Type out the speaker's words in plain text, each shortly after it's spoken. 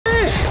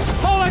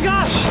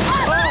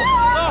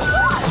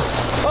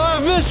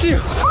missed you!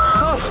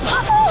 Oh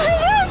my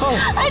god!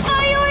 Oh. I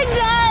thought you were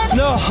dead!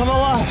 No, I'm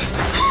alive!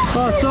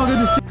 Oh, it's so good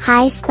to see.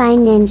 Hi Spy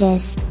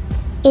Ninjas!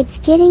 It's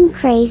getting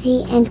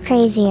crazy and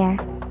crazier.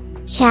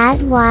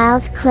 Chad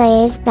Wild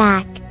Clay is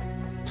back.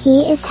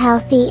 He is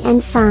healthy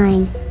and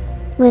fine.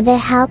 With the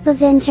help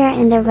of Enter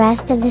and the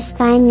rest of the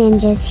Spy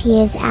Ninjas,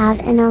 he is out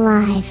and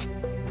alive.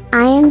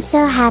 I am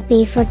so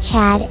happy for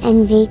Chad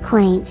and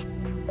Qwaint.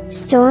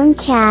 Storm,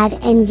 Chad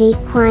and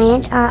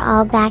Qwaint are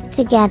all back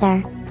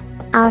together.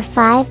 Our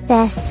 5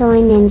 best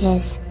soy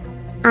ninjas.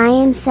 I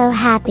am so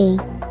happy.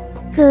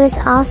 Who is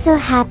also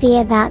happy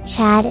about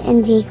Chad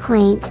and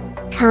Qwaint?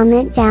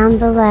 Comment down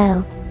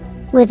below.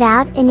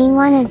 Without any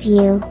one of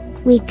you,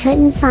 we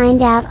couldn't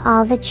find out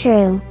all the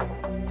true.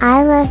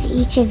 I love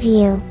each of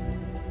you.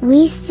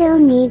 We still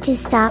need to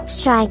stop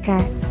Striker.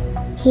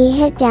 He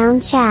hit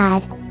down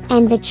Chad,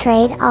 and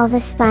betrayed all the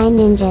Spy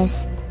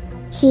Ninjas.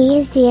 He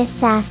is the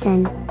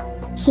assassin.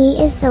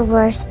 He is the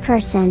worst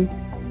person.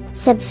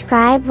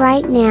 Subscribe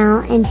right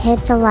now and hit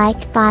the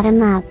like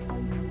button up.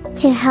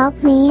 To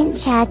help me and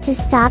Chad to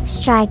stop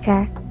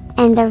Striker,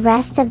 and the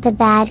rest of the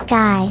bad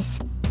guys.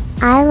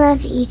 I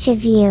love each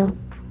of you.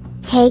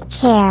 Take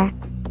care.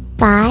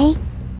 Bye.